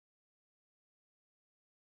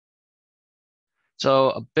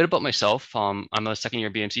So a bit about myself. I'm a second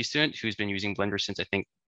year BMC student who's been using Blender since I think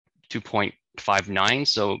 2.59,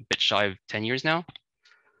 so a bit shy of 10 years now.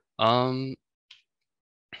 And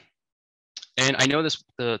I know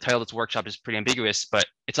the title of this workshop is pretty ambiguous, but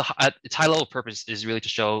its high level purpose is really to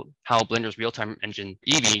show how Blender's real-time engine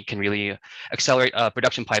Eevee can really accelerate a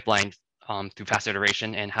production pipeline through fast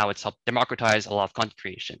iteration, and how it's helped democratize a lot of content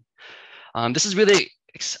creation. This is really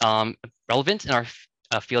relevant in our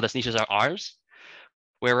field as niche as ours,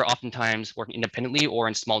 where we're oftentimes working independently or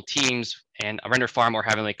in small teams, and a render farm or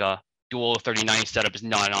having like a dual 3090 setup is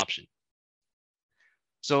not an option.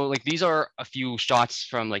 So like these are a few shots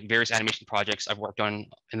from like various animation projects I've worked on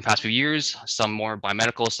in the past few years, some more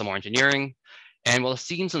biomedical, some more engineering. And while the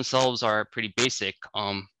scenes themselves are pretty basic,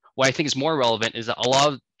 what I think is more relevant is that a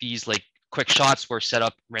lot of these like quick shots were set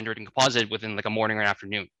up, rendered, and composited within like a morning or an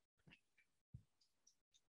afternoon.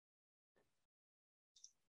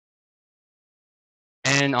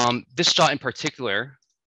 And this shot in particular,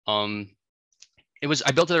 I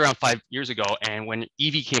built it around 5 years ago, and when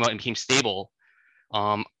Eevee came out and became stable,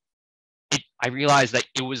 I realized that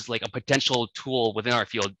it was like a potential tool within our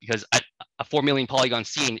field, because at a 4 million polygon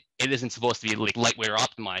scene, it isn't supposed to be like lightweight or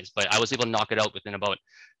optimized, but I was able to knock it out within about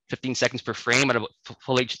 15 seconds per frame at about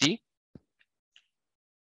full HD.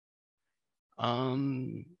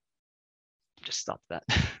 Just stop that.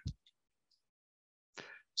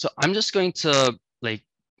 So I'm just going to like,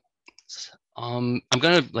 I'm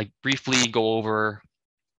going to like briefly go over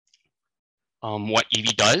what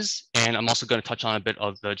Eevee does, and I'm also going to touch on a bit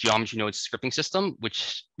of the geometry nodes scripting system,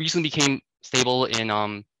 which recently became stable in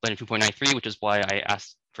Blender 2.93, which is why I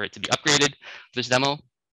asked for it to be upgraded for this demo.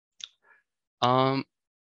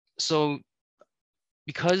 So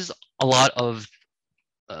because a lot of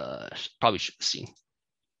probably should have seen.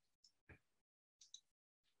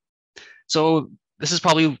 So this is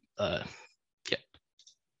probably yeah.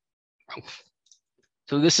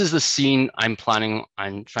 So this is the scene I'm planning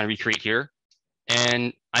on trying to recreate here.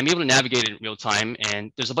 And I'm able to navigate it in real time,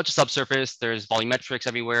 and there's a bunch of subsurface, there's volumetrics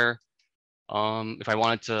everywhere. If I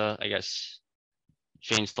wanted to, I guess,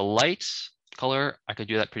 change the light color, I could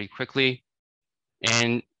do that pretty quickly.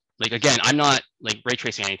 And like, again, I'm not like ray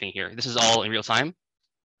tracing anything here. This is all in real time.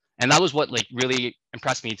 And that was what like really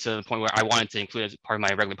impressed me to the point where I wanted to include it as part of my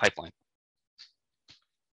regular pipeline.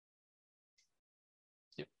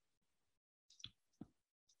 Yep.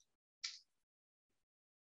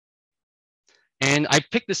 And I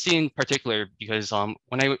picked this scene in particular because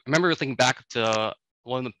when I remember thinking back to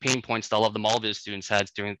one of the pain points that a lot of the Malviz students had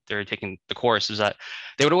during they're taking the course is that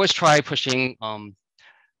they would always try pushing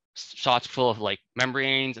shots full of like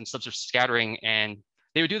membranes and subsurface scattering, and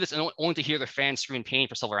they would do this only to hear their fans scream in pain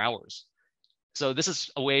for several hours. So this is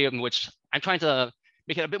a way in which I'm trying to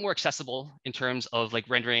make it a bit more accessible in terms of like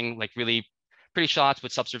rendering like really pretty shots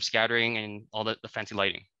with subsurface scattering and all the fancy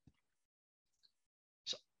lighting.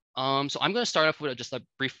 So I'm going to start off with just a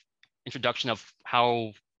brief introduction of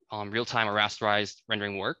how real-time or rasterized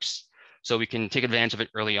rendering works, so we can take advantage of it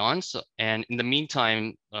early on. So, and in the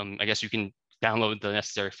meantime, I guess you can download the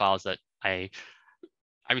necessary files that I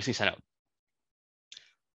recently sent out.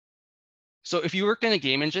 So if you worked in a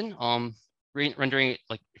game engine, rendering,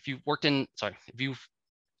 like if you've worked in,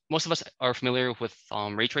 most of us are familiar with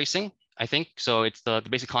ray tracing, I think. So it's the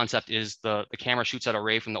basic concept is the camera shoots out a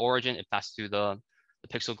ray from the origin, it passes through the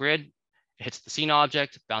pixel grid, it hits the scene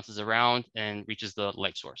object, bounces around, and reaches the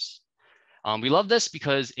light source. We love this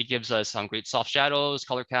because it gives us some great soft shadows,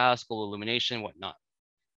 color cast, global illumination, whatnot.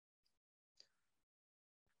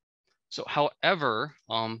 So however,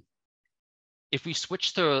 if we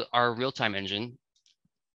switch to our real-time engine,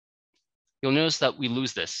 you'll notice that we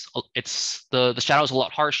lose this. It's the shadows a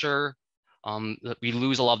lot harsher. We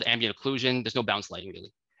lose a lot of the ambient occlusion. There's no bounce lighting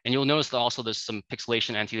really. And you'll notice that also there's some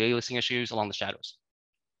pixelation, anti-aliasing issues along the shadows.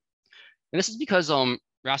 And this is because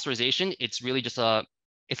rasterization, it's really just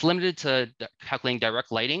it's limited to calculating direct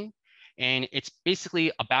lighting. And it's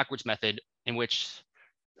basically a backwards method in which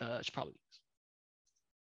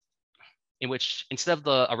instead of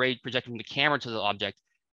the array projecting the camera to the object,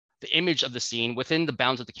 the image of the scene within the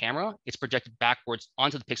bounds of the camera, it's projected backwards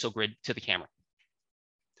onto the pixel grid to the camera.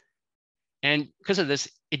 And because of this,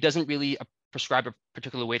 it doesn't really prescribe a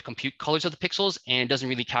particular way to compute colors of the pixels, and it doesn't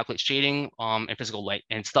really calculate shading and physical light,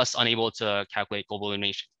 and it's thus unable to calculate global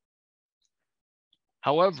illumination.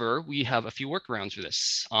 However, we have a few workarounds for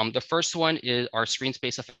this. The first one is our screen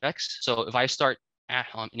space effects. So if I start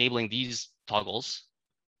enabling these toggles,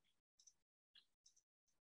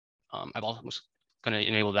 I'm almost going to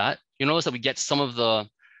enable that. You'll notice that we get some of the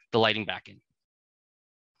lighting back in.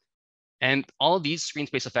 And all of these screen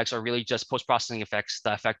space effects are really just post-processing effects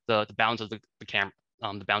that affect the bounds of the camera,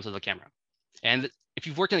 the bounds of the camera. And if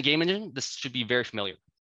you've worked in a game engine, this should be very familiar.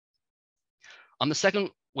 The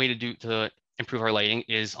second way to improve our lighting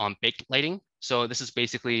is baked lighting. So this is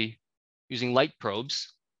basically using light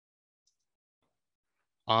probes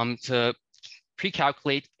to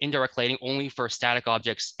pre-calculate indirect lighting only for static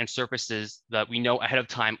objects and surfaces that we know ahead of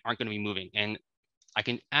time aren't going to be moving. And I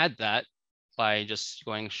can add that by just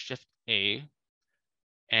going Shift A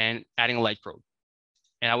and adding a light probe.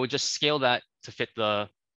 And I would just scale that to fit the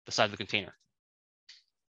size of the container.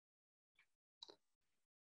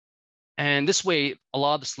 And this way, a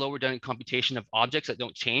lot of the slow redundant computation of objects that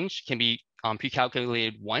don't change can be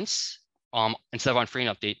pre-calculated once instead of on frame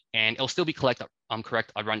update, and it'll still be correct at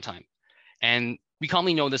runtime. And we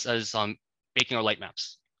commonly know this as baking our light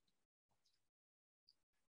maps.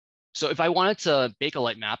 So if I wanted to bake a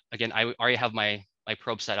light map, again, I already have my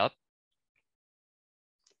probe set up.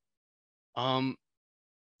 I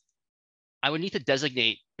would need to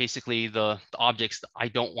designate basically the objects that I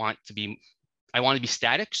don't want to be, I want to be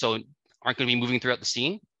static, so aren't going to be moving throughout the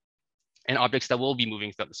scene, and objects that will be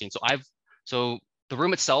moving throughout the scene. So the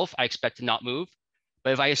room itself, I expect to not move,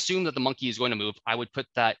 but if I assume that the monkey is going to move, I would put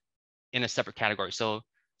that in a separate category. So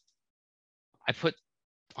I put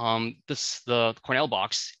the Cornell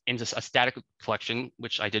box into a static collection,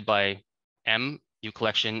 which I did by new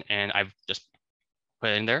collection, and I've just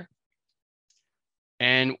put it in there.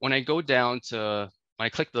 And when I go down to, when I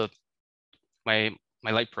click my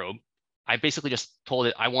light probe, I basically just told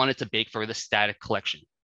it I wanted to bake for the static collection.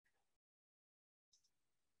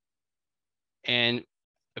 And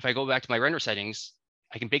if I go back to my render settings,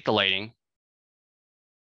 I can bake the lighting.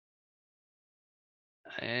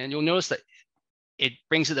 And you'll notice that it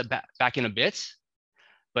brings it back in a bit,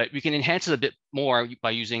 but we can enhance it a bit more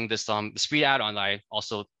by using this free add-on that I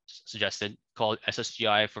also suggested called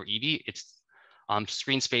SSGI for Eevee. It's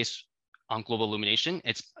screen space global illumination.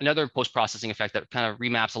 It's another post-processing effect that kind of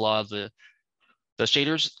remaps a lot of the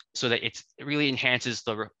shaders so that it really enhances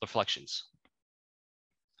the reflections.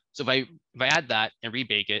 So if I add that and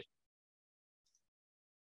rebake it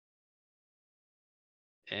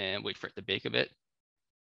and wait for it to bake a bit,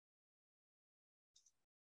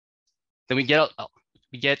 then we get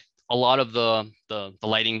a lot of the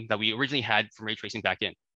lighting that we originally had from ray tracing back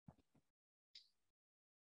in.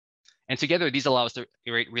 And together, these allow us to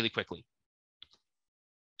iterate really quickly.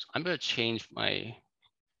 So I'm going to change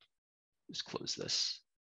just close this.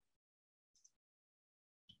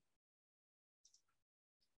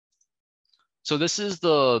 So this is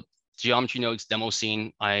the geometry nodes demo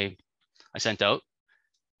scene I sent out.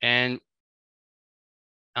 And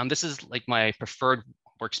this is like my preferred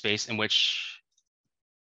workspace in which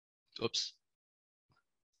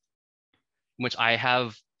I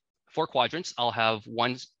have 4 quadrants. I'll have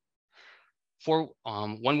one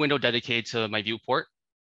window dedicated to my viewport,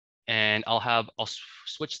 and I'll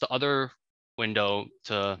switch the other window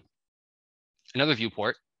to another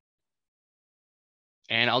viewport,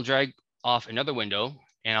 and I'll drag off another window,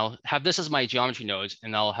 and I'll have this as my geometry nodes,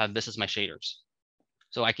 and I'll have this as my shaders.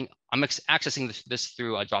 So I'm accessing this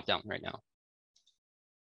through a dropdown right now.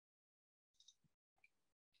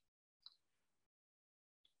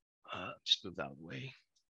 Just move that out of the way.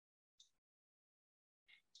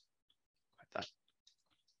 Like that.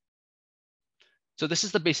 So this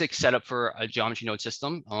is the basic setup for a geometry node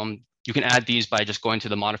system. You can add these by just going to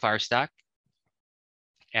the modifier stack,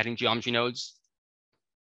 adding geometry nodes.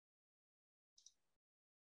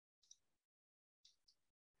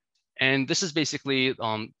 And this is basically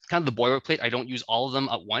kind of the boilerplate. I don't use all of them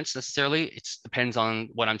at once necessarily. It depends on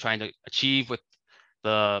what I'm trying to achieve with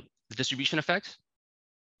the distribution effect.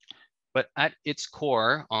 But at its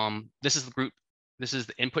core, this is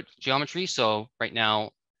the input geometry. So right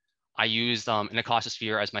now, I used an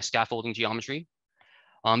iconosphere as my scaffolding geometry.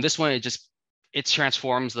 This one, it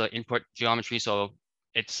transforms the input geometry, so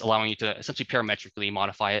it's allowing you to essentially parametrically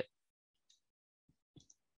modify it.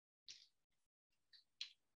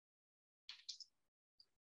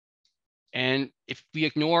 And if we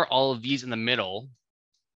ignore all of these in the middle,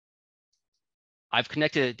 I've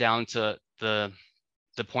connected it down to the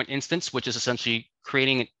point instance, which is essentially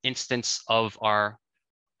creating an instance of our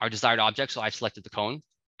desired object. So I've selected the cone,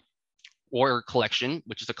 or collection,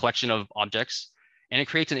 which is a collection of objects, and it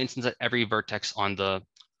creates an instance at every vertex on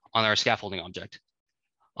our scaffolding object.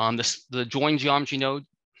 The join geometry node,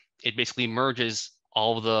 it basically merges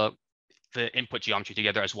all of the input geometry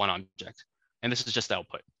together as one object, and this is just the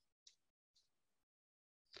output.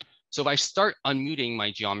 So if I start unmuting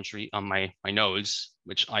my geometry on my nodes,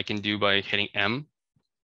 which I can do by hitting M,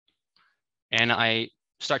 and I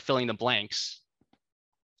start filling the blanks,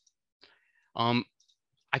 I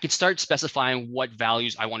could start specifying what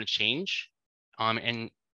values I want to change and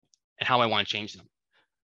how I want to change them.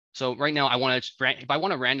 So right now, if I want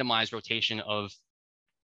to randomize rotation of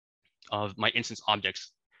my instance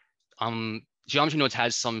objects, geometry nodes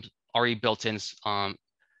has some already built-in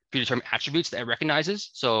predetermined attributes that it recognizes.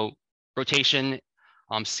 So rotation,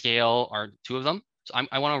 scale are two of them. So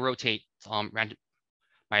I want to rotate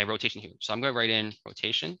my rotation here. So I'm going to write in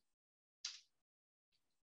rotation.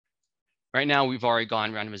 Right now, we've already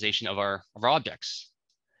gone randomization of our objects.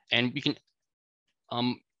 And we can,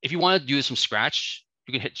 if you want to do this from scratch,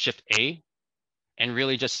 you can hit Shift A and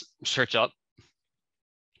really just search up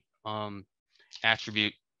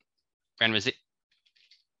attribute randomize,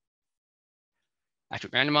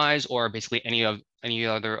 or basically any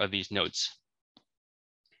other of these nodes.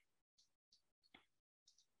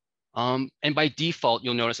 And by default,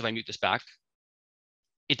 you'll notice if I mute this back,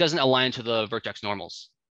 it doesn't align to the vertex normals.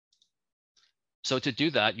 So to do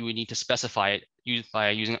that, you would need to specify it by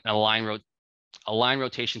using an align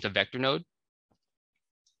rotation to vector node,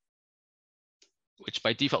 which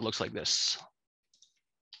by default looks like this.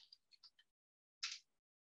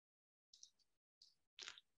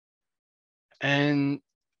 And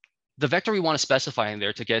the vector we want to specify in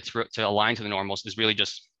there to get to align to the normals is really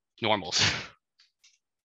just normals.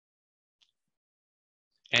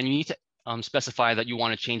 And you need to specify that you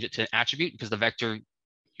want to change it to an attribute because the vector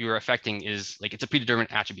you're affecting is like, it's a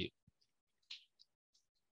predetermined attribute.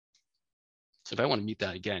 So if I want to mute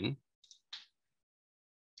that again,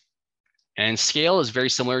 and scale is very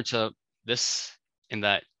similar to this in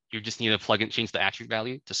that you just need to plug in, change the attribute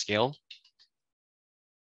value to scale.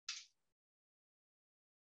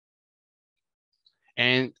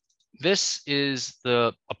 And this is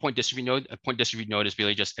a point distribute node. A point distribute node is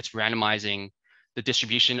really just, it's randomizing the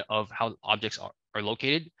distribution of how objects are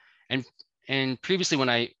located. And previously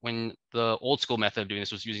when the old school method of doing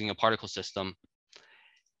this was using a particle system,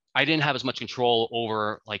 I didn't have as much control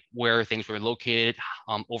over like where things were located,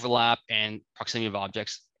 overlap and proximity of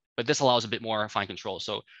objects, but this allows a bit more fine control.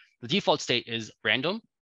 So the default state is random.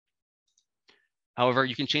 However,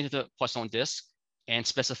 you can change it to Poisson disk and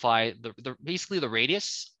specify basically the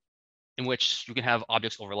radius in which you can have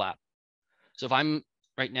objects overlap. So if I'm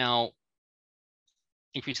right now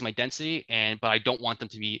increasing my density but I don't want them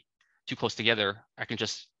to be too close together, I can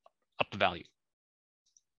just up the value.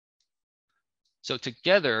 So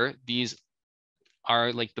together, these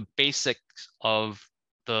are like the basics of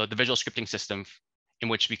the visual scripting system in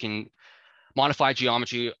which we can modify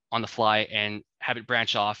geometry on the fly and have it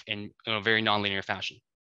branch off in a very nonlinear fashion.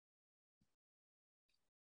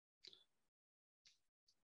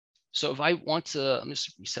 So if I want to, let me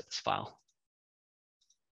just reset this file.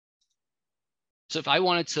 So if I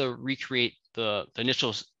wanted to recreate the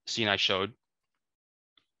initial scene I showed,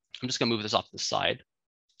 I'm just gonna move this off to the side.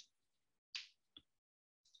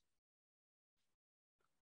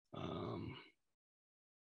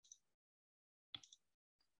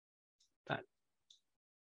 That.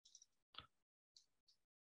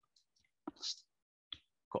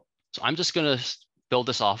 Cool. So I'm just gonna build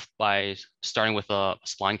this off by starting with a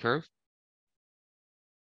spline curve.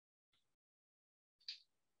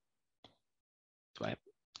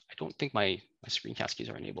 I don't think my screencast keys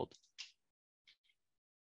are enabled.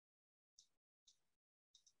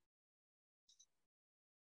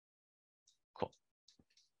 Cool.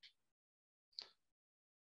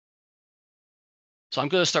 So I'm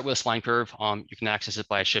going to start with a spline curve. You can access it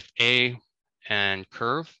by Shift A and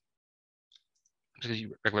curve. I'm just going to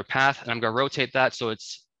use regular path, and I'm going to rotate that so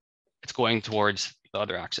it's going towards the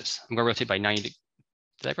other axis. I'm going to rotate by 90.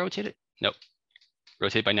 Did I rotate it? Nope.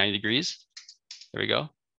 Rotate by 90 degrees. There we go.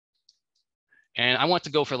 And I want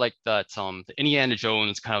to go for like that the Indiana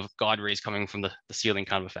Jones kind of God rays coming from the ceiling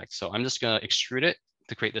kind of effect. So I'm just going to extrude it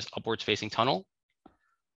to create this upwards facing tunnel.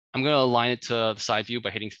 I'm going to align it to the side view by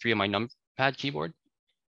hitting 3 on my numpad keyboard.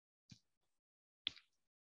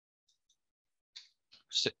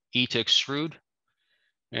 So E to extrude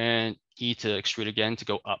and E to extrude again to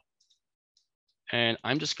go up. And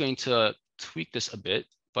I'm just going to tweak this a bit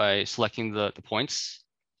by selecting the points.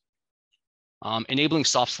 Enabling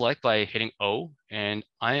soft select by hitting O, and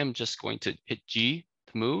I am just going to hit G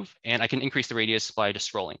to move, and I can increase the radius by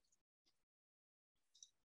just scrolling.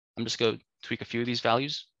 I'm just going to tweak a few of these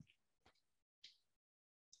values.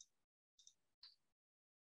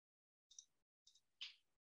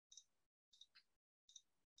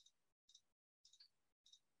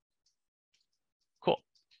 Cool.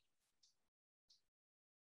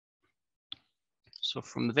 So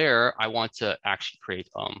from there, I want to actually create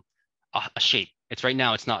a shape. Right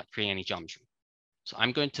now, it's not creating any geometry. So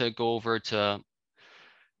I'm going to go over to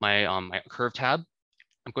my, my curve tab.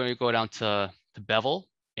 I'm going to go down to the bevel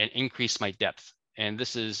and increase my depth. And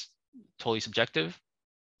this is totally subjective.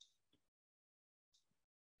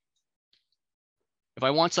 If I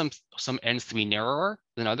want some ends to be narrower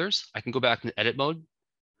than others, I can go back into edit mode.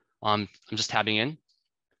 I'm just tabbing in,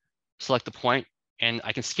 select the point, and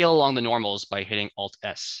I can scale along the normals by hitting Alt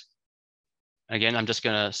S. Again, I'm just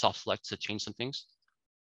gonna soft select to change some things.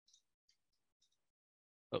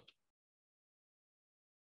 Oh.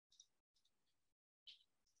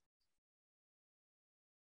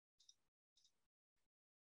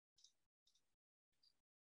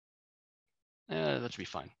 That should be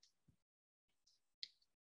fine.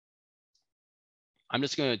 I'm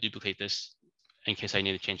just gonna duplicate this in case I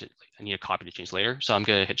need to change it. I need a copy to change later. So I'm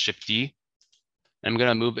gonna hit Shift D. I'm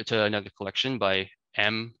gonna move it to another collection by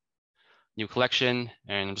M, new collection,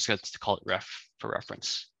 and I'm just gonna call it ref for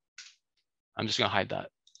reference. I'm just gonna hide that.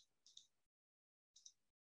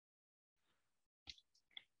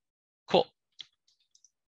 Cool.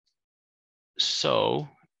 So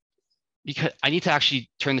because I need to actually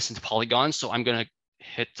turn this into polygons, so I'm gonna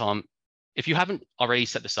hit if you haven't already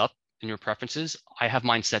set this up in your preferences, I have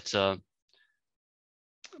mine set to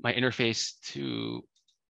my interface to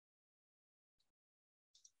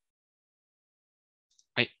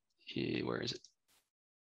where is it?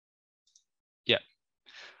 Yeah.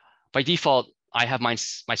 By default, I have my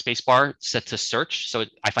space bar set to search, so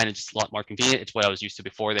I find it's a lot more convenient. It's what I was used to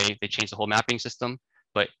before they changed the whole mapping system.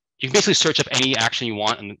 But you can basically search up any action you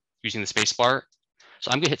want using the space bar. So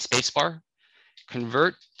I'm gonna hit space bar,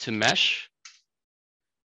 convert to mesh,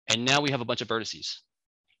 and now we have a bunch of vertices.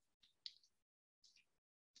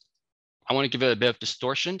 I want to give it a bit of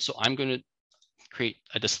distortion, so I'm going to create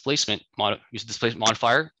a displacement use a displacement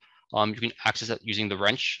modifier. You can access that using the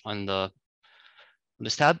wrench on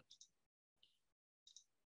this tab.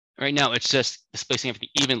 Right now, it's just displacing everything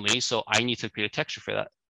evenly, so I need to create a texture for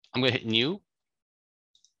that. I'm going to hit New.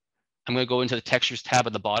 I'm going to go into the Textures tab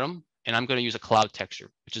at the bottom, and I'm going to use a cloud texture,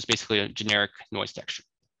 which is basically a generic noise texture.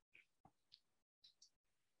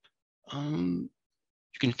 You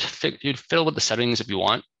can fiddle with the settings if you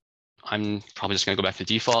want. I'm probably just going to go back to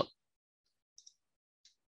default.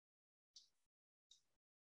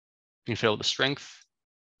 You can fiddle with the strength.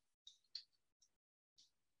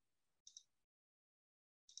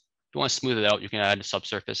 If you want to smooth it out, you can add a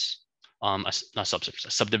subsurface, not subsurface,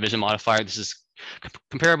 a subdivision modifier. This is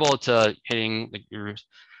comparable to hitting like your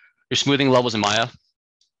smoothing levels in Maya.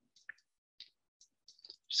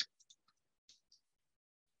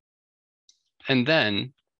 And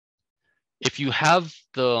then if you have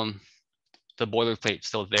the boilerplate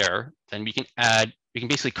still there, then we can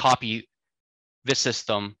basically copy this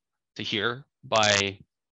system to here by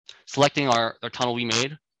selecting our tunnel we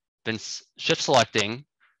made, then shift selecting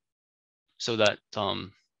so that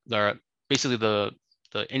basically the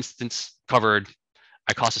instance covered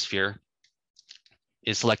iconosphere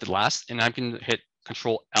is selected last, and I can hit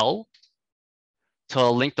Control L to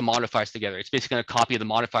link the modifiers together. It's basically going to copy the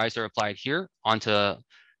modifiers that are applied here onto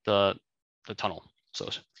the tunnel. So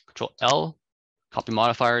Control L, copy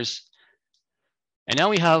modifiers, and now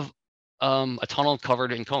we have a tunnel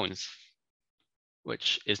covered in cones,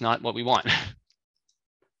 which is not what we want.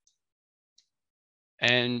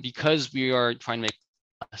 And because we are trying to make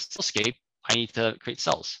a cellscape, I need to create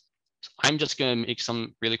cells. So I'm just going to make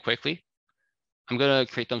some really quickly. I'm going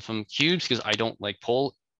to create them from cubes because I don't like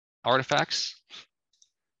pole artifacts.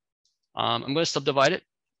 I'm going to subdivide it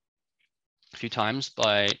a few times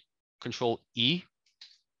by Control E.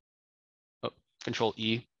 Control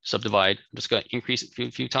E, subdivide. I'm just going to increase it a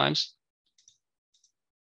few times.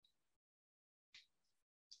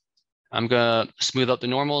 I'm going to smooth out the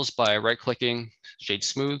normals by right-clicking, shade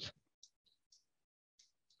smooth.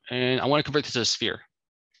 And I want to convert this to a sphere.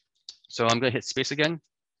 So I'm going to hit space again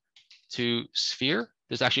to sphere.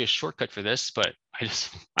 There's actually a shortcut for this, but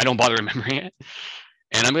I don't bother remembering it.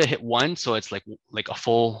 And I'm going to hit 1, so it's like a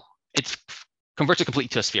full, it converts it completely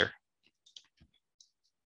to a sphere.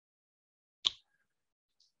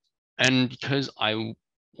 And because I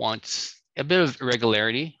want a bit of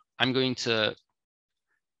irregularity, I'm going to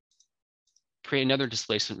create another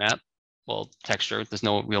displacement map. Well, texture, there's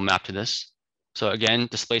no real map to this. So again,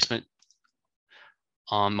 displacement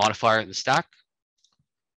modifier in the stack.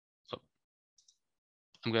 So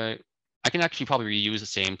I can actually probably reuse the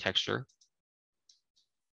same texture.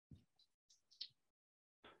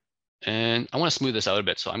 And I want to smooth this out a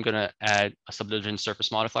bit. So I'm going to add a subdivision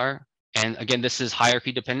surface modifier. And again, this is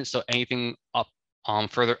hierarchy dependent. So anything up,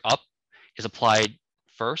 further up is applied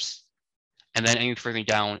first. And then anything further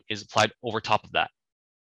down is applied over top of that.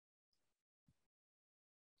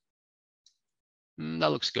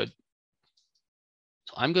 That looks good.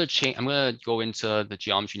 So I'm gonna change. I'm gonna go into the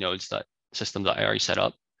geometry nodes that system that I already set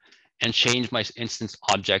up and change my instance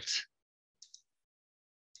object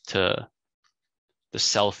to the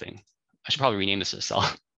cell thing. I should probably rename this as cell.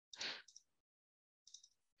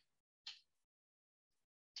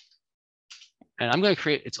 And I'm going to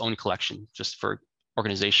create its own collection just for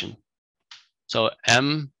organization. So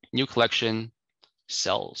M, new collection,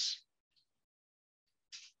 cells.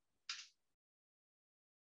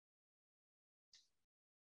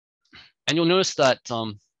 And you'll notice that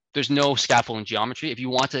there's no scaffold in geometry. If you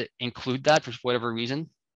want to include that for whatever reason,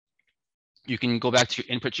 you can go back to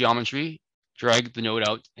your input geometry, drag the node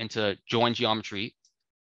out into join geometry.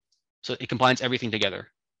 So it combines everything together.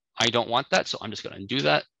 I don't want that, so I'm just going to undo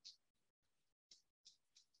that.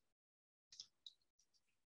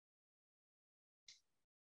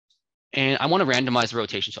 And I want to randomize the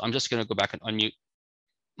rotation. So I'm just going to go back and unmute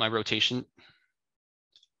my rotation.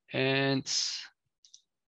 And let's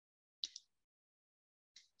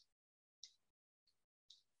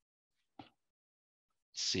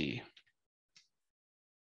see.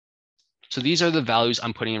 So these are the values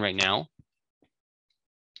I'm putting in right now.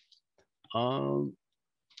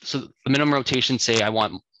 So the minimum rotation, say I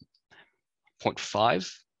want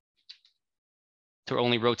 0.5 to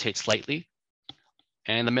only rotate slightly.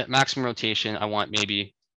 And the maximum rotation, I want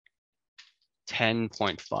maybe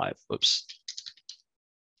 10.5. Oops.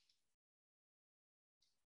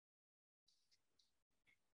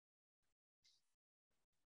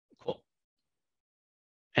 Cool.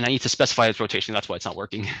 And I need to specify its rotation. That's why it's not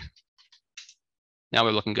working. Now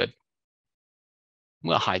we're looking good. I'm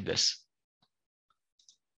going to hide this.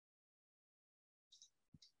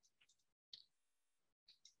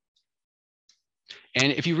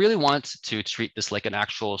 And if you really want to treat this like an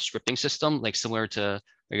actual scripting system, like similar to,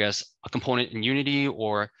 I guess, a component in Unity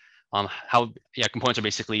or how, yeah, components are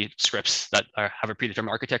basically scripts that have a predetermined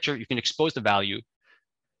architecture, you can expose the value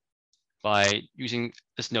by using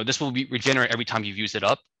this node. This will be regenerate every time you've used it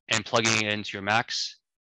up and plugging it into your max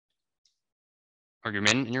or your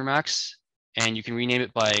min in your max. And you can rename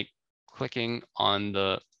it by clicking on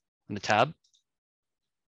the tab,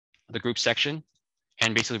 the group section,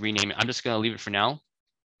 and basically rename it. I'm just going to leave it for now.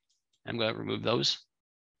 I'm going to remove those.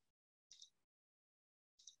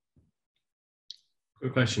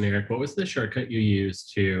 Quick question, Eric. What was the shortcut you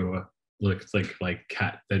used to like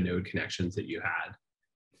cut the node connections that you had?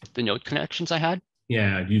 The node connections I had?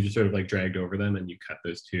 Yeah, you just sort of like dragged over them and you cut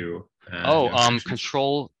those two.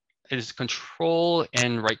 Control. It is control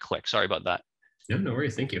and right click. Sorry about that. No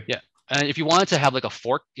worries. Thank you. Yeah, and if you wanted to have like a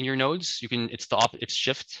fork in your nodes, you can. It's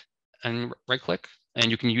shift and right click, and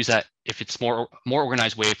you can use that if it's more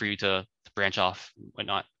organized way for you to branch off and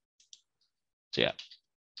whatnot. So yeah,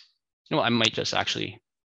 you know, I might just actually,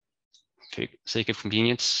 for sake of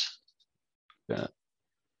convenience,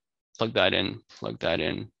 plug that in,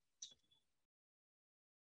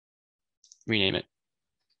 rename it.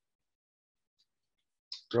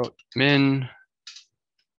 Wrote min,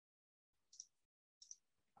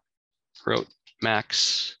 wrote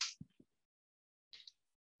max.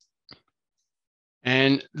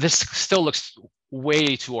 And this still looks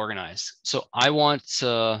way too organized. So I want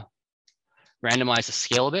to randomize the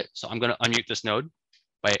scale a bit. So I'm going to unmute this node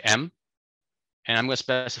by M, and I'm going to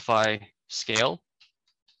specify scale.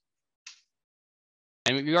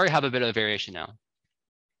 And we already have a bit of variation now.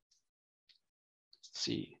 Let's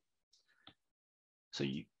see. So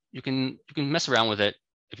you can mess around with it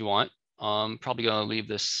if you want. Probably going to leave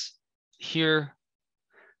this here.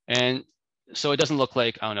 And so it doesn't look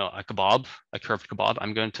like, I don't know, a kebab, a curved kebab.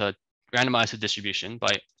 I'm going to randomize the distribution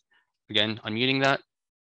by, again, unmuting that.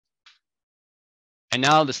 And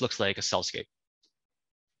now this looks like a cellscape.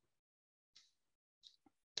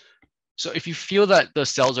 So if you feel that the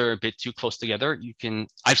cells are a bit too close together, you can,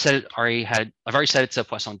 I've already set it to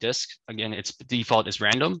Poisson disk. Again, its default is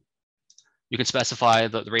random. You can specify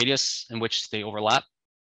the radius in which they overlap.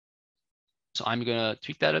 So I'm gonna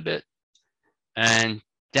tweak that a bit. And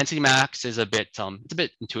density max is a bit, it's a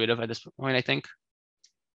bit intuitive at this point, I think.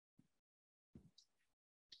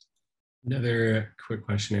 Another quick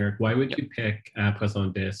question, Eric. Why would you pick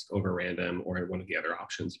Poisson disk over random or one of the other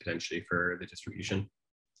options potentially for the distribution?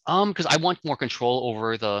 Because I want more control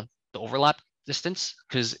over the overlap distance.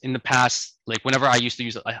 Because in the past, like whenever I used to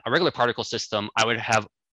use a regular particle system, I would have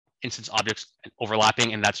instance objects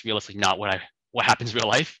overlapping, and that's realistically not what happens in real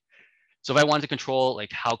life. So if I wanted to control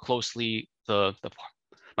like how closely my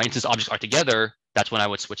instance objects are together, that's when I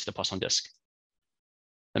would switch to Poisson disk.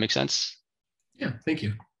 That makes sense? Yeah, thank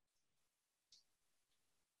you.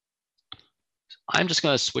 I'm just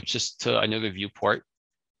going to switch this to another viewport.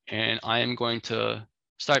 And I am going to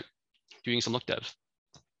start doing some look dev.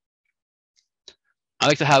 I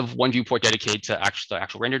like to have one viewport dedicated to the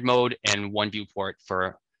actual rendered mode and one viewport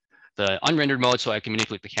for the unrendered mode so I can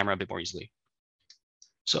manipulate the camera a bit more easily.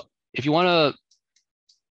 So if you want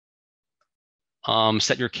to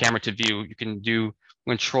set your camera to view, you can do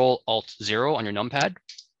Control-Alt-0 on your numpad.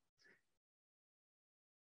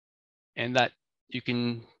 And that you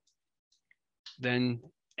can then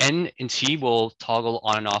N and T will toggle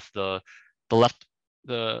on and off so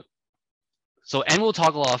N will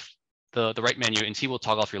toggle off the right menu and T will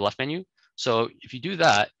toggle off your left menu. So if you do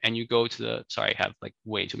that and you go to the, sorry, I have like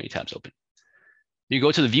way too many tabs open. You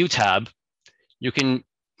go to the view tab, you can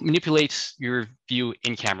manipulate your view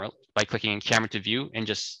in camera by clicking camera to view and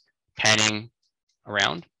just panning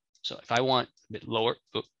around. So if I want a bit lower,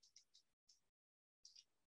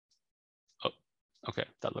 okay,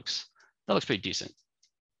 that looks pretty decent.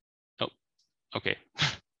 Oh, okay.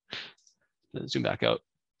 Let's zoom back out.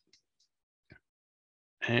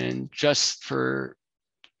 And just to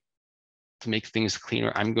make things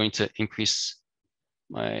cleaner, I'm going to increase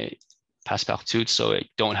my passepartout so I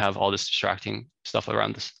don't have all this distracting stuff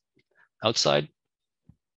around this outside.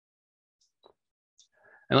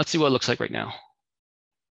 And let's see what it looks like right now.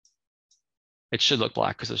 It should look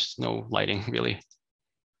black because there's no lighting really.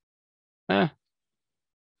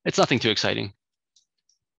 It's nothing too exciting.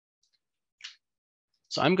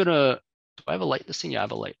 So I'm gonna, do I have a light in this thing? Yeah, I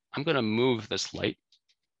have a light. I'm gonna move this light.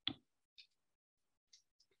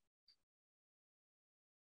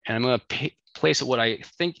 And I'm gonna place it what I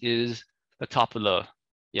think is the top of the,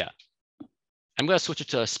 yeah. I'm gonna switch it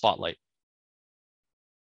to a spotlight.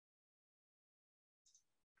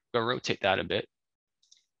 I'm gonna rotate that a bit.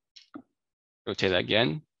 Rotate that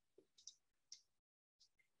again.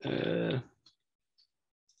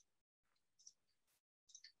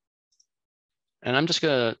 And I'm just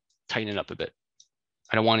gonna tighten it up a bit.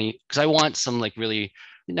 I don't want to, because I want some like really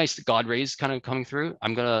nice God rays kind of coming through.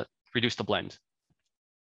 I'm gonna reduce the blend.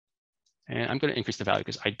 And I'm gonna increase the value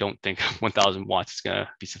because I don't think 1000 watts is gonna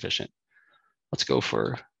be sufficient. Let's go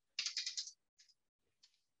for,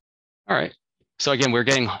 all right. So again, we're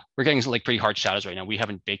getting like pretty hard shadows right now. We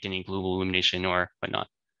haven't baked any global illumination or whatnot.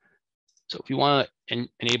 So if you want to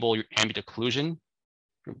enable your ambient occlusion,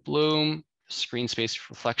 your bloom, screen space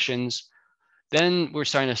reflections, then we're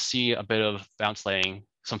starting to see a bit of bounce lighting,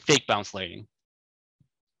 some fake bounce lighting.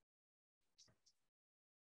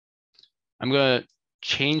 I'm going to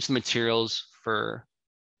change the materials for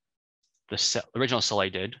the original cell I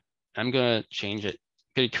did. I'm going to change it,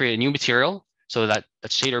 I'm going to create a new material. So that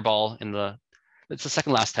shader ball it's the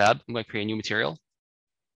second last tab. I'm going to create a new material.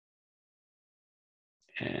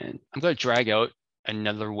 And I'm going to drag out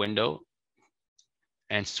another window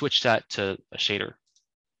and switch that to a shader.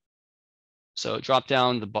 So drop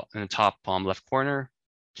down in the top left corner,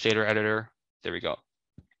 shader editor. There we go.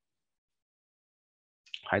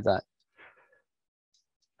 Hide that.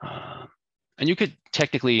 And you could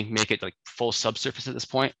technically make it like full subsurface at this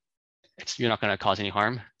point. You're not going to cause any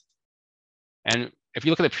harm. And if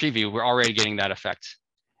you look at the preview, we're already getting that effect.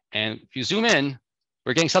 And if you zoom in,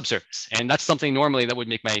 we're getting subsurface. And that's something normally that would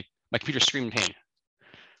make my computer scream in pain.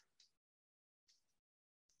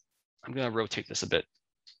 I'm going to rotate this a bit.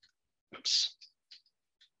 Oops.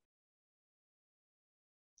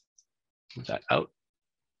 Move that out.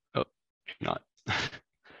 Oh, not.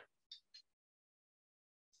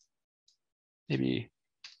 Maybe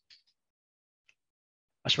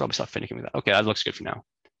I should probably stop finicking with that. Okay, that looks good for now.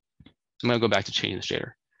 I'm going to go back to changing the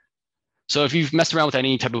shader. So if you've messed around with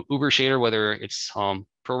any type of Uber shader, whether it's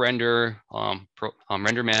ProRender,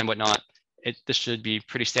 RenderMan, whatnot, this should be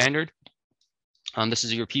pretty standard. This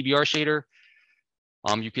is your PBR shader.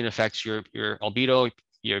 You can affect your albedo,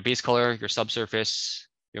 your base color, your subsurface,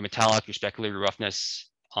 your metallic, your specular, your roughness,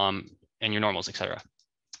 and your normals, etc.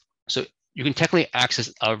 So you can technically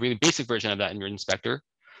access a really basic version of that in your inspector.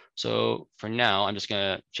 So for now, I'm just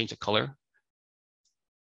going to change the color a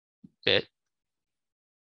bit.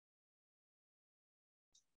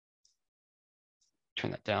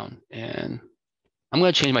 Turn that down. And I'm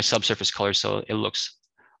going to change my subsurface color so it looks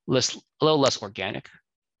a little less organic.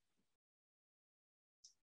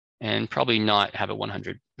 And probably not have a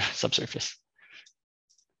 100 subsurface.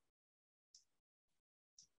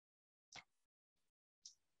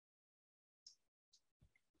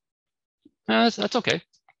 That's okay.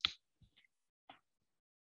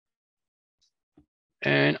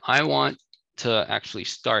 And I want to actually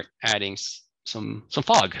start adding some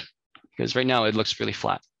fog because right now it looks really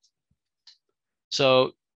flat.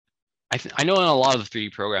 So I know in a lot of the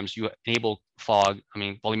 3D programs, you enable fog,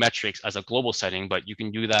 volumetrics as a global setting, but you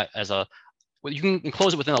can do that as a well, you can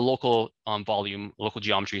enclose it within a local volume, local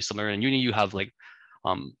geometry similar. In Unity, you have like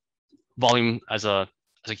volume as a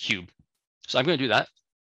cube. So I'm going to do that.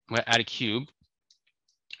 I'm going to add a cube.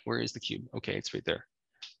 Where is the cube? Okay, it's right there.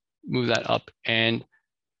 Move that up, and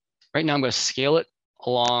right now I'm going to scale it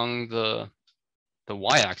along the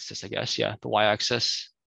y-axis, I guess. Yeah, the y-axis.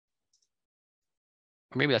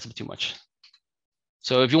 Or maybe that's a bit too much.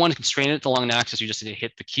 So if you want to constrain it along an axis, you just need to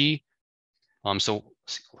hit the key. So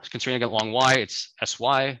constraining it along y, it's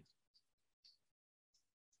sy.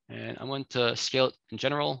 And I want to scale it in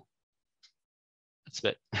general. That's a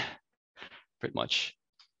bit, pretty much.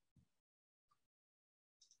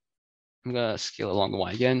 I'm gonna scale along the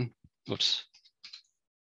y again. Whoops.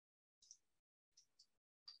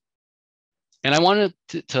 And I want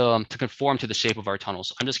it to conform to the shape of our tunnel.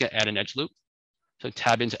 So I'm just gonna add an edge loop. So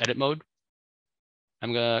tab into edit mode.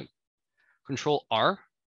 I'm gonna control R.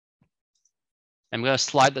 I'm gonna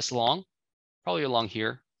slide this along, probably along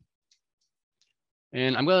here.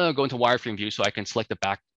 And I'm gonna go into wireframe view so I can select the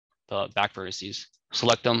back vertices.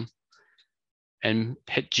 Select them and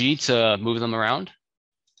hit G to move them around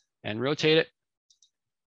and rotate it.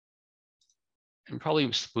 And probably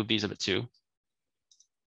move these a bit too.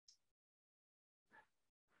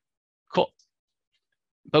 Cool.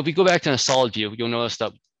 But if we go back to a solid view, you'll notice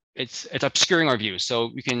that it's obscuring our view.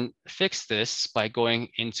 So we can fix this by going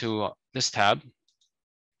into this tab.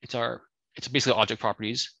 It's basically object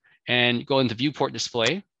properties, and go into viewport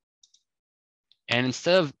display. And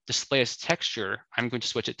instead of display as texture, I'm going to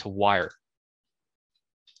switch it to wire.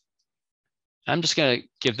 I'm just going to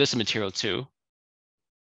give this a material too.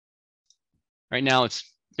 Right now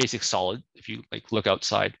it's basic solid. If you like look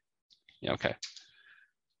outside, yeah, okay.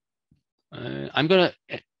 I'm gonna,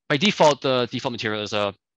 by default, the default material is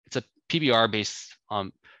it's a PBR based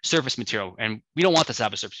surface material, and we don't want this to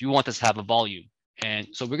have a surface. We want this to have a volume, and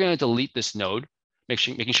so we're gonna delete this node,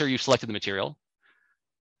 making sure you've selected the material.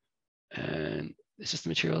 And is this the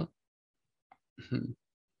material?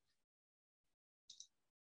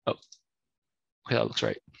 Oh, okay, that looks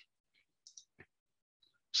right.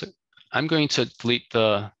 So I'm going to delete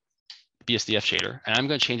the BSDF shader, and I'm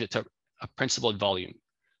going to change it to a principled volume.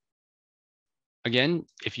 Again,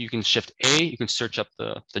 if you can shift A, you can search up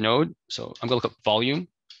the node. So I'm going to look up volume,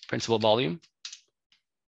 principled volume.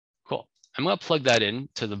 Cool. I'm going to plug that in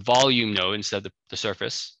to the volume node instead of the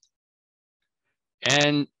surface.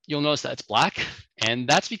 And you'll notice that it's black. And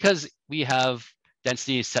that's because we have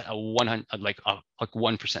density set at 100, like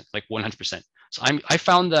 1%, like 100%. So I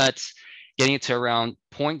found that getting it to around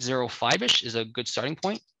 0.05-ish is a good starting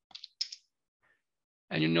point.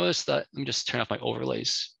 And you'll notice that, let me just turn off my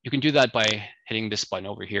overlays. You can do that by hitting this button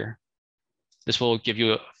over here. This will give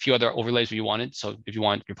you a few other overlays if you wanted. So if you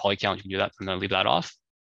want your poly count, you can do that. I'm gonna leave that off.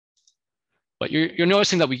 But you're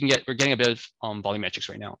noticing that we're getting a bit of volumetrics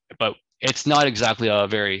right now, but it's not exactly a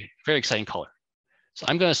very, very exciting color. So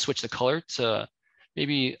I'm gonna switch the color to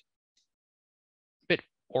maybe a bit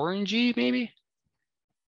orangey, maybe.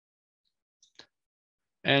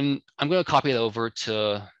 And I'm gonna copy it over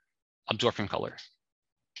to absorption color.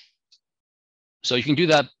 So you can do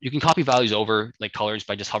that. You can copy values over like colors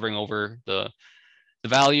by just hovering over the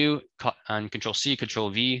value and Control C, Control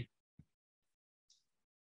V.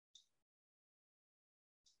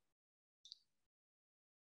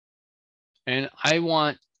 And I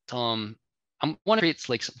want to create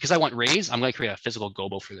like, because I want rays, I'm going to create a physical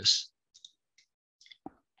gobo for this.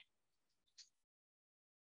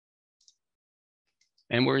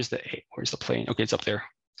 And where's the plane? Okay, it's up there.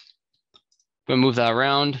 I'm going to move that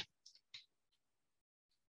around.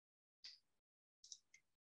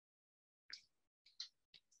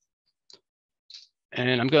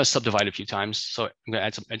 And I'm going to subdivide a few times. So I'm going to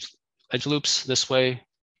add some edge loops this way,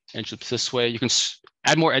 edge loops this way. You can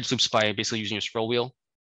add more edge loops by basically using your scroll wheel.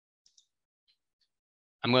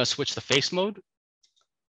 I'm going to switch the face mode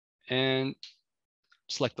and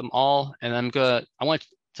select them all. And I want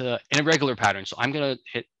to in a regular pattern. So I'm going to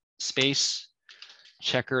hit space,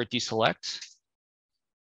 checker, deselect.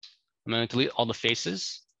 I'm going to delete all the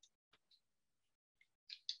faces.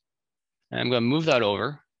 And I'm going to move that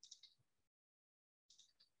over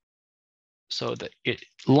so that it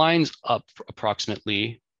lines up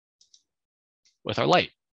approximately with our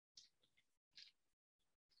light.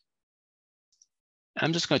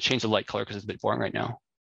 I'm just going to change the light color because it's a bit boring right now.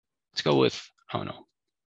 Let's go with, I don't know,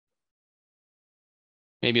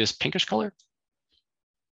 maybe this pinkish color.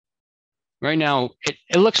 Right now,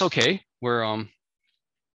 it looks okay.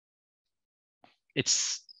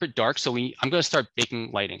 It's a bit dark, so I'm going to start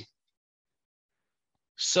baking lighting.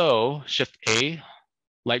 So Shift A,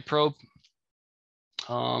 light probe.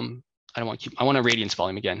 I want a radiance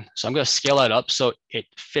volume again. So I'm going to scale that up so it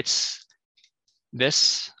fits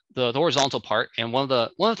this, the horizontal part. And one of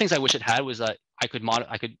the things I wish it had was that I could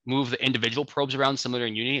move the individual probes around similar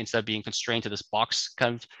in Unity instead of being constrained to this box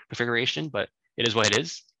kind of configuration, but it is what it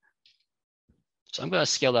is. So I'm going to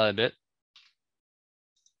scale that a bit.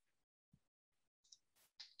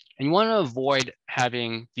 And you want to avoid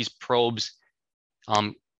having these probes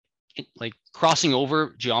like crossing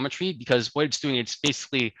over geometry, because what it's doing, it's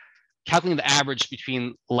basically calculating the average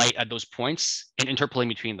between light at those points and interpolating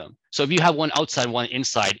between them. So if you have one outside, one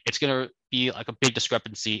inside, it's going to be like a big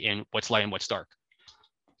discrepancy in what's light and what's dark.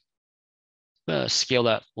 I'm going to scale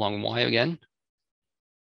that along Y again.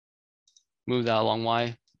 Move that along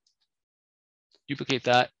Y. Duplicate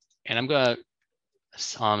that. And I'm going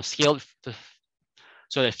to scale it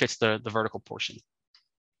so that it fits the vertical portion.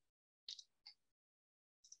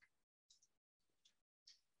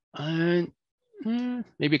 And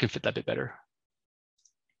maybe it can fit that bit better.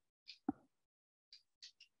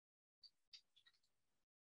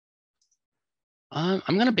 I'm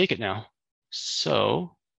going to bake it now.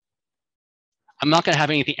 So I'm not going to have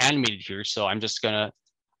anything animated here. So I'm going to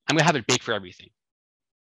have it bake for everything.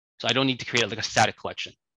 So I don't need to create like a static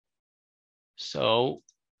collection. So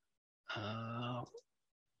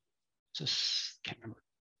just can't remember.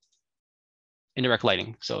 Indirect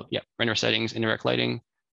lighting. So yeah, render settings, indirect lighting,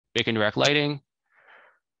 bake indirect lighting.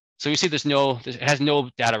 So you see it has no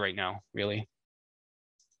data right now, really.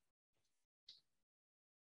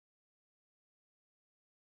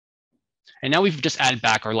 And now we've just added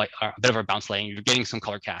back a bit of our bounce lighting. You're getting some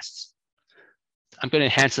color casts. I'm going to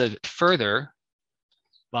enhance it further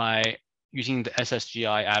by using the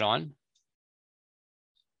SSGI add-on.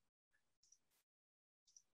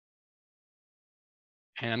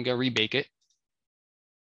 And I'm going to rebake it.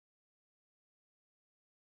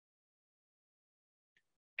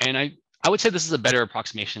 And I would say this is a better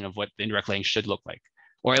approximation of what the indirect lighting should look like,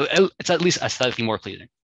 or it's at least aesthetically more pleasing.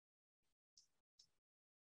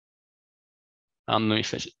 Let me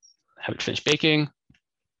have it finish baking.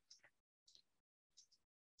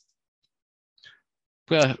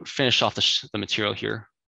 I'm gonna finish off the material here.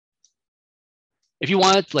 If you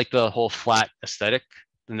wanted like the whole flat aesthetic,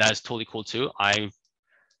 then that is totally cool too. I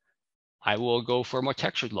will go for a more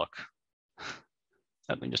textured look.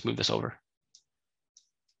 Let me just move this over.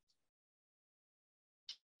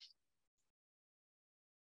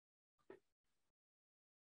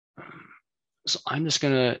 So I'm just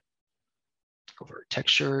gonna go over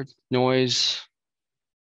textured, noise.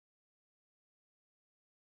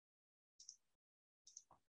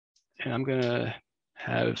 And I'm gonna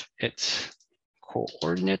have its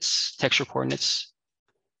coordinates, texture coordinates.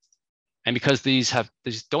 And because these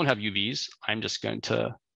don't have UVs, I'm just going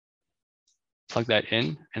to plug that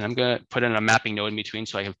in, and I'm going to put in a mapping node in between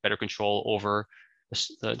so I have better control over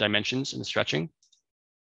the dimensions and the stretching.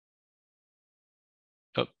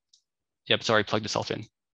 Oh, yep, sorry, plugged itself in.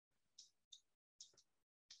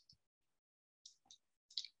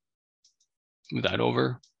 Move that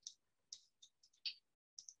over.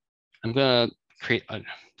 I'm going to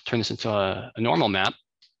turn this into a normal map.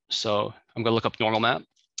 So I'm going to look up normal map,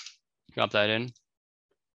 drop that in. And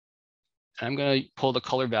I'm going to pull the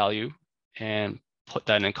color value and put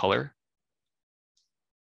that in color.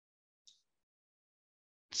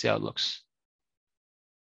 See how it looks.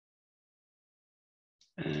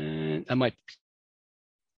 And I might,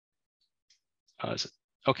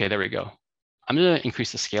 okay, there we go. I'm going to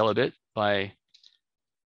increase the scale a bit by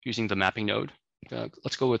using the mapping node.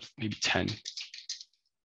 Let's go with maybe 10.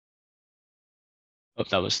 Oh,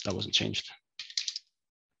 that wasn't changed.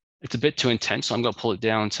 It's a bit too intense, so I'm going to pull it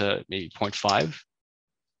down to maybe 0.5.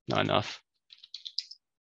 Not enough.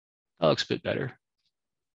 That looks a bit better.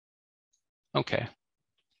 Okay.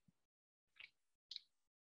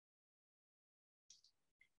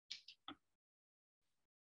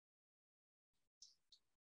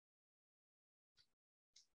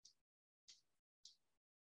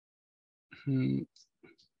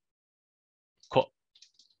 Cool.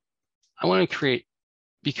 I want to create,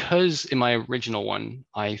 because in my original one,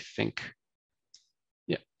 I think,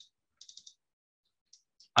 yeah,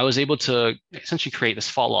 I was able to essentially create this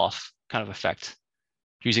fall off kind of effect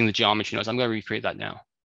using the geometry nodes. I'm going to recreate that now.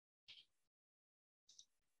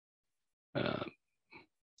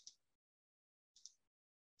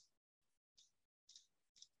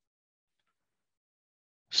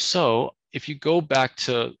 So if you go back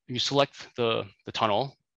to, you select the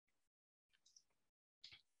tunnel,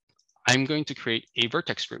 I'm going to create a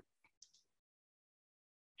vertex group.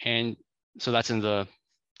 And so that's in the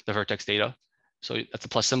vertex data. So that's a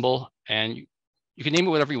plus symbol, and you can name it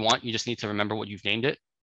whatever you want. You just need to remember what you've named it.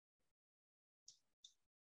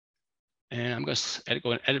 And I'm going to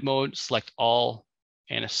go in edit mode, select all,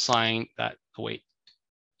 and assign that. Oh, wait.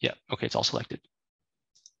 Yeah, okay, it's all selected.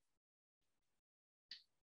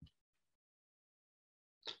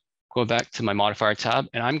 Go back to my modifier tab,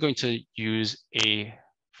 and I'm going to use a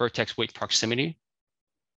vertex weight proximity.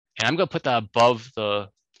 And I'm going to put that above the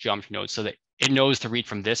geometry node so that it knows to read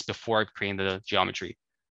from this before creating the geometry.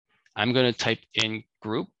 I'm going to type in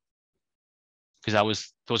group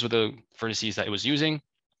because those were the vertices that it was using.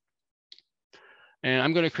 And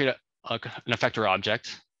I'm going to create an effector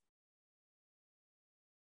object.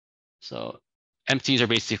 So empties are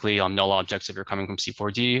basically null objects if you're coming from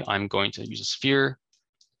C4D. I'm going to use a sphere.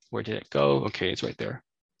 Where did it go? Okay, it's right there.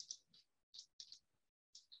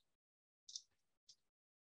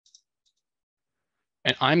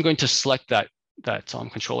 And I'm going to select that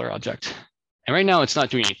controller object. And right now it's not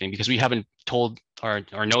doing anything because we haven't told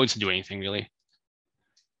our nodes to do anything really.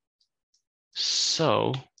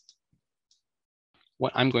 So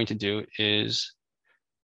what I'm going to do is,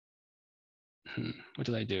 what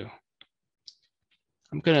did I do?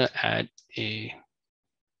 I'm going to add a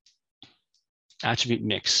attribute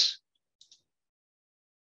mix.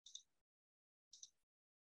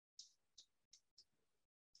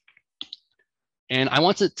 And I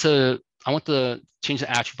want to change the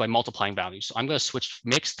attribute by multiplying values. So I'm going to switch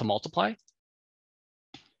mix to multiply.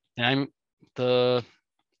 And the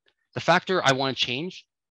factor I want to change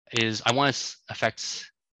is I want to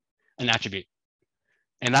affect an attribute.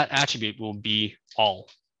 And that attribute will be all.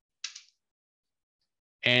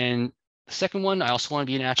 And the second one, I also want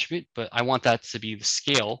to be an attribute, but I want that to be the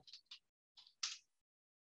scale.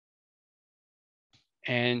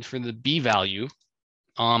 And for the B value,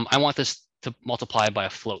 I want this to multiply by a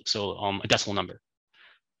float, so a decimal number.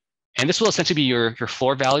 And this will essentially be your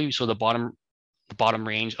floor value, so the bottom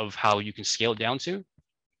range of how you can scale it down to.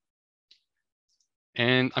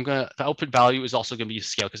 And the output value is also going to be a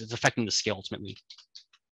scale because it's affecting the scale ultimately.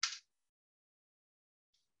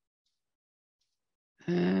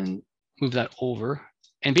 And move that over.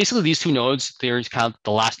 And basically these two nodes, they're kind of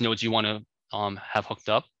the last nodes you want to have hooked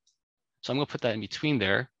up. So I'm going to put that in between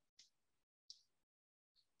there.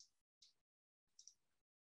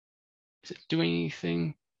 Is it doing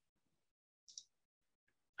anything?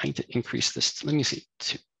 I need to increase this. Let me see.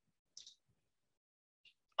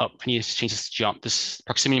 Oh, I need to change this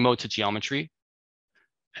proximity mode to geometry.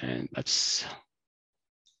 And that's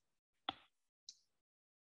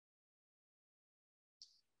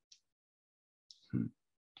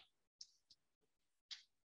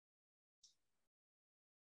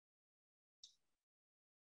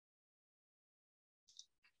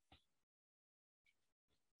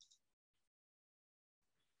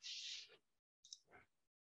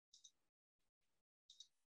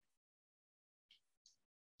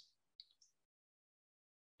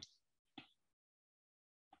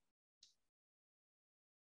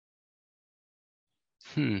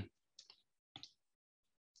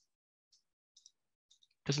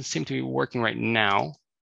doesn't seem to be working right now.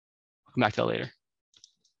 I'll come back to that later.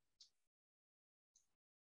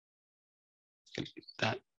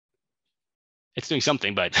 That it's doing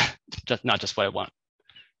something, but just not just what I want.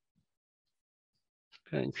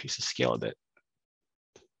 I'm gonna increase the scale a bit.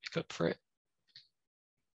 Pick up for it.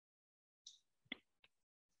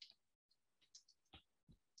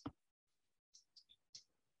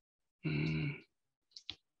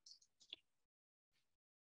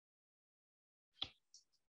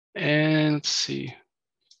 And let's see.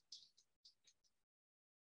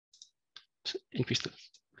 Increase this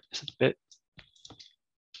a bit.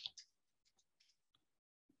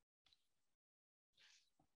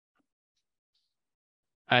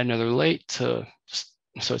 Add another light so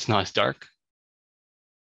it's not as dark.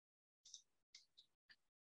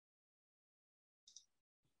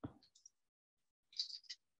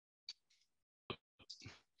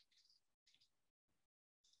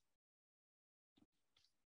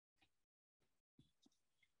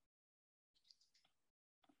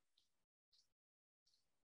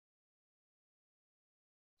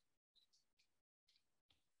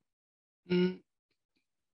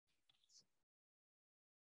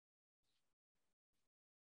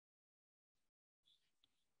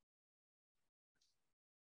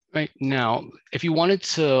 Right now, if you wanted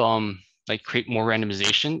to like create more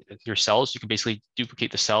randomization in your cells, you could basically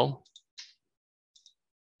duplicate the cell.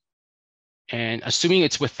 And assuming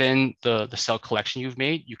it's within the cell collection you've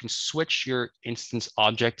made, you can switch your instance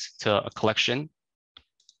object to a collection.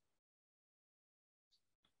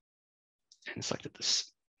 And selected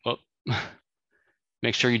this. Oh,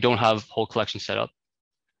 make sure you don't have whole collection set up.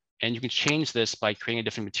 And you can change this by creating a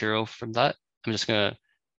different material from that. I'm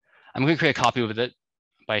gonna create a copy of it.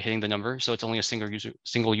 by hitting the number. So it's only a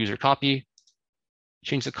single user copy.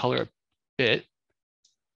 Change the color a bit.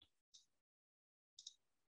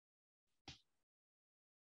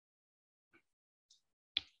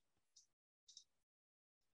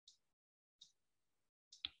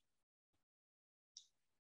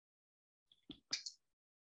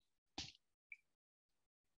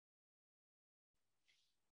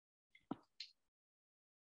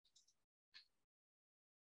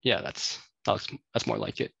 Yeah, that's more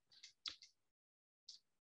like it.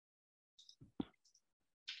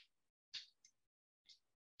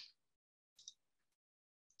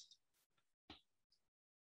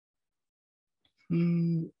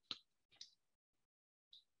 I'm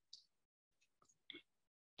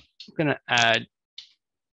gonna add,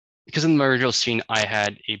 because in the original scene, I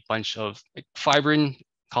had a bunch of like fibrin,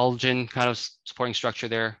 collagen kind of supporting structure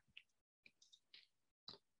there.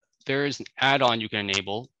 There is an add-on you can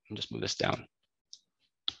enable. I'll just move this down.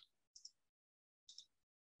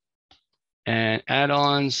 And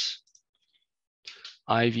add-ons,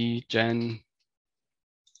 IV, Gen.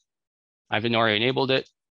 I've already enabled it.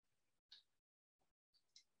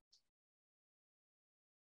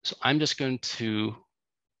 So I'm just going to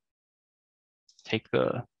take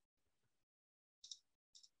the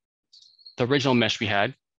original mesh we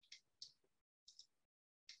had,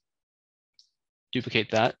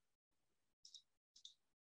 duplicate that,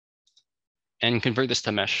 and convert this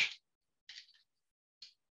to mesh.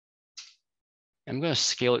 I'm going to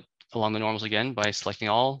scale it along the normals again by selecting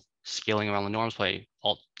all, scaling around the normals by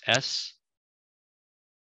Alt-S.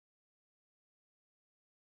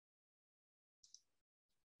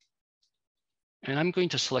 And I'm going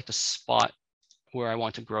to select a spot where I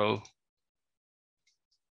want to grow.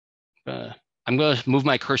 I'm going to move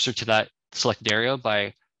my cursor to that selected area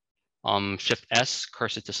by Shift-S,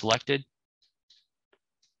 cursor to selected.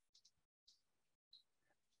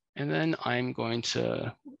 And then I'm going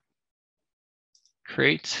to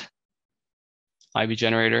create IV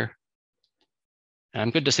generator. And I'm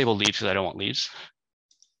going to disable leaves because I don't want leaves.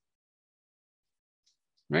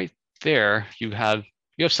 Right there, you have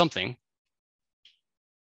something.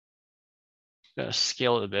 I'm going to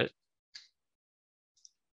scale it a bit.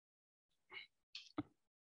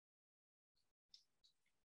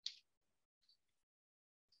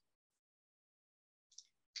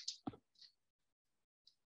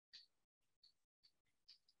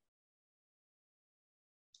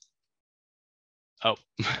 Oh.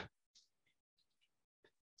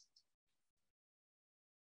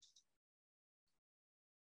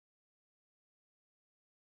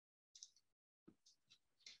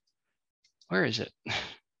 Where is it?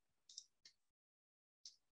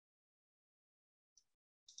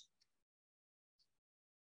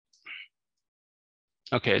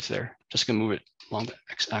 Okay, it's there. Just gonna move it along the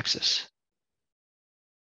x-axis.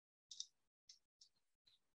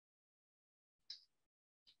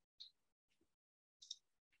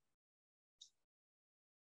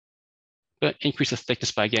 But increase the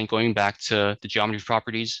thickness by, again, going back to the geometry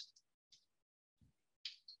properties.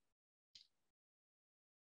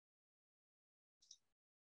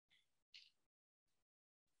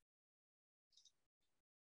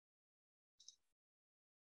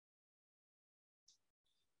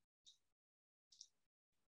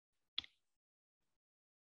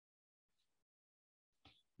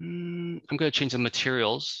 I'm going to change the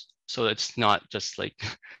materials so it's not just like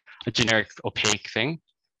a generic opaque thing.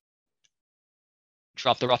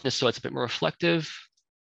 Drop the roughness so it's a bit more reflective.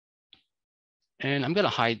 And I'm going to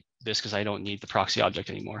hide this because I don't need the proxy object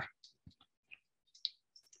anymore.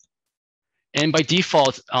 And by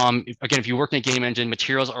default, again, if you work in a game engine,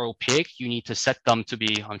 materials are opaque. You need to set them to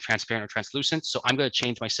be transparent or translucent. So I'm going to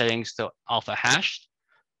change my settings to alpha hashed.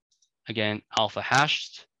 Again, alpha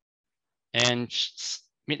hashed. And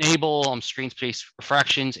enable screen space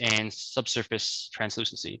refractions and subsurface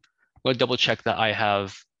translucency. I'm going to double check that I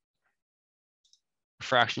have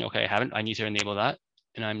refraction. Okay, I haven't. I need to enable that.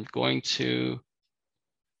 And I'm going to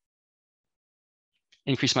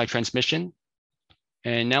increase my transmission.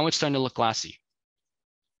 And now it's starting to look glassy,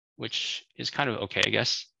 which is kind of okay, I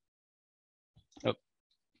guess. Oh.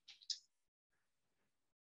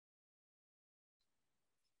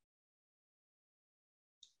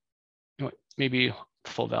 Maybe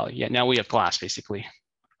full value. Yeah, now we have glass basically.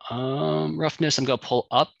 Roughness, I'm gonna pull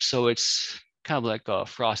up so it's kind of like a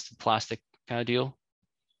frosted plastic kind of deal.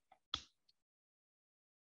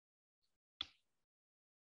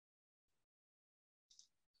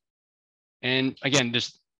 And again,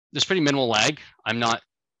 there's pretty minimal lag. I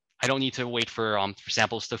don't need to wait for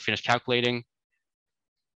samples to finish calculating.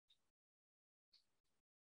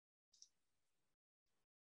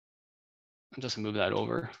 I'll just move that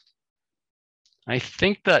over. I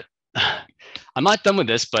think that I'm not done with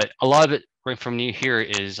this, but a lot of it right from here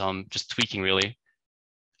is just tweaking really.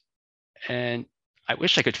 And I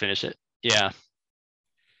wish I could finish it. Yeah.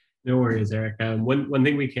 No worries, Eric. One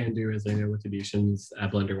thing we can do is, I know with Addition's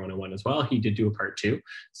Blender 101 as well, he did do a part 2.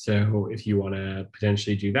 So if you want to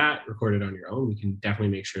potentially do that, record it on your own, we can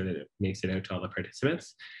definitely make sure that it makes it out to all the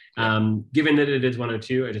participants. Given that it is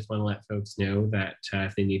 102, I just want to let folks know that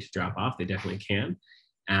if they need to drop off, they definitely can.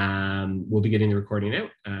 We'll be getting the recording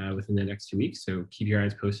out within the next 2 weeks, so keep your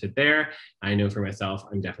eyes posted there. I know for myself,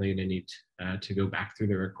 I'm definitely going to need to go back through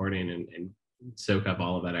the recording and soak up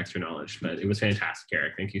all of that extra knowledge, but it was fantastic,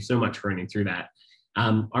 Eric. Thank you so much for running through that.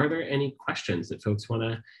 Are there any questions that folks want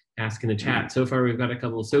to ask in the chat? So far, we've got a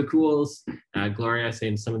couple of so cools. Gloria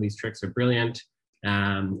saying some of these tricks are brilliant.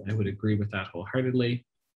 I would agree with that wholeheartedly.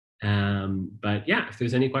 But yeah, if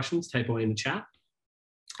there's any questions, type away in the chat.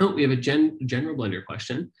 Oh, we have a general Blender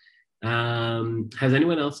question. Has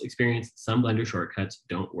anyone else experienced some Blender shortcuts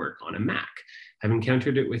don't work on a Mac? I've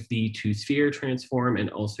encountered it with the to sphere transform and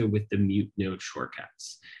also with the mute node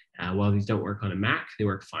shortcuts. While these don't work on a Mac, they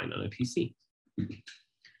work fine on a PC. I'm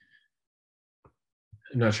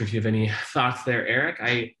not sure if you have any thoughts there, Eric.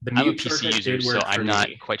 The I'm a mute PC shortcut user, did work so I'm for not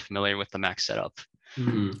me. quite familiar with the Mac setup.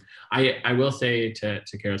 I will say to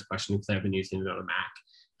Kara's question, because I've been using it on a Mac,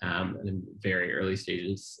 in very early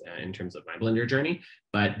stages in terms of my Blender journey,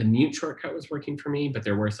 but the mute shortcut was working for me, but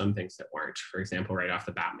there were some things that weren't. For example, right off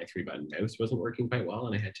the bat, my 3-button mouse wasn't working quite well,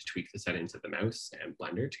 and I had to tweak the settings of the mouse and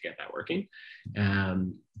Blender to get that working.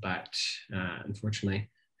 But unfortunately,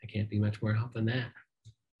 I can't be much more help than that.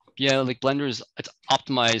 Yeah, like Blender it's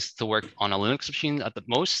optimized to work on a Linux machine at the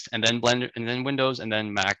most, and then Blender, and then Windows, and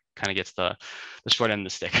then Mac kind of gets the short end of the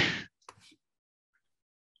stick.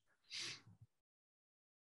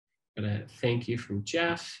 But thank you from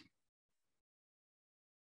Jeff.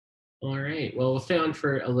 All right, well, we'll stay on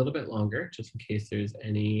for a little bit longer, just in case there's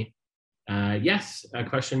any, yes, a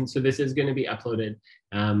question. So this is gonna be uploaded.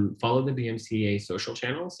 Follow the BMCA social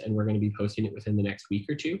channels, and we're gonna be posting it within the next week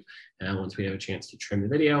or two, once we have a chance to trim the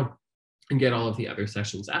video and get all of the other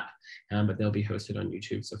sessions up, but they'll be hosted on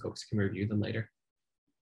YouTube so folks can review them later.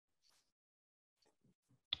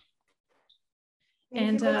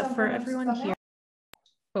 And for everyone here,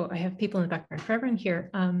 oh, I have people in the background. For everyone here,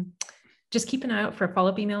 just keep an eye out for a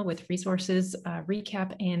follow-up email with resources,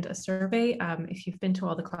 recap, and a survey. If you've been to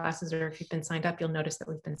all the classes or if you've been signed up, you'll notice that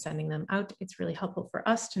we've been sending them out. It's really helpful for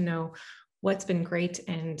us to know what's been great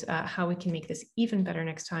and how we can make this even better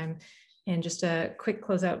next time. And just a quick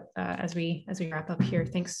closeout as we wrap up here.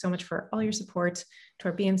 Thanks so much for all your support to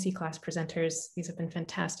our BMC class presenters. These have been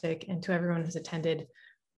fantastic, and to everyone who's attended.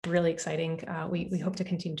 Really exciting. We hope to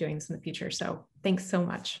continue doing this in the future. So thanks so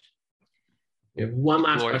much. We have one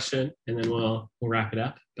last question, and then we'll wrap it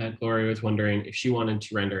up. But Gloria was wondering if she wanted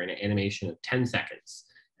to render an animation of 10 seconds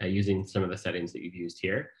using some of the settings that you've used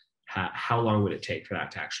here. How long would it take for that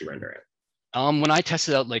to actually render it? When I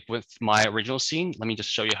tested out like with my original scene, let me just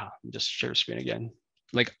show you how. Just share screen again.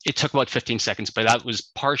 Like it took about 15 seconds, but that was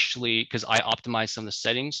partially because I optimized some of the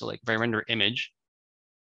settings. So like if I render image,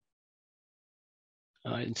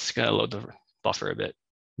 it's gonna load the buffer a bit.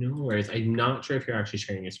 No worries. I'm not sure if you're actually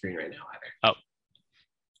sharing your screen right now either. Oh,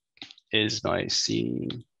 is my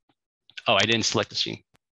scene? Oh, I didn't select the scene.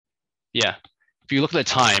 Yeah, if you look at the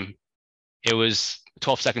time, it was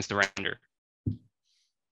 12 seconds to render.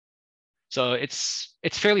 So it's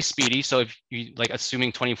fairly speedy. So if you like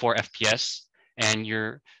assuming 24 FPS and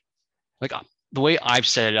you're like the way I've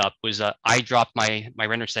set it up was I dropped my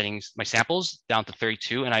render settings, my samples down to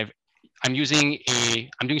 32, and I'm doing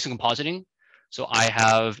some compositing. So I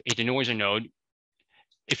have a denoiser node.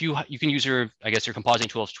 If you can use your compositing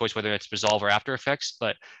tool of choice, whether it's Resolve or After Effects,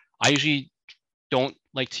 but I usually don't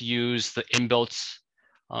like to use the inbuilt,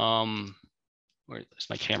 where's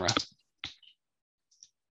my camera?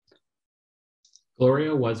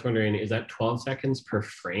 Gloria was wondering, is that 12 seconds per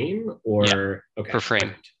frame or? Yeah, okay, per frame.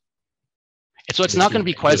 Perfect. So it's not going to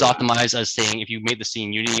be quite as optimized as saying if you made the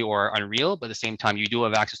scene Unity or Unreal, but at the same time, you do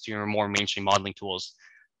have access to your more mainstream modeling tools.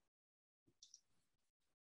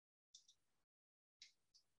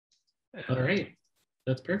 All right,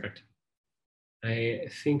 that's perfect. I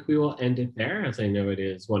think we will end it there, as I know it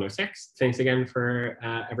is 1:06. Thanks again for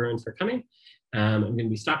everyone for coming. I'm going to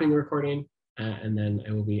be stopping the recording, and then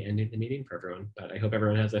I will be ending the meeting for everyone. But I hope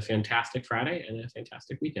everyone has a fantastic Friday and a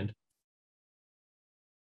fantastic weekend.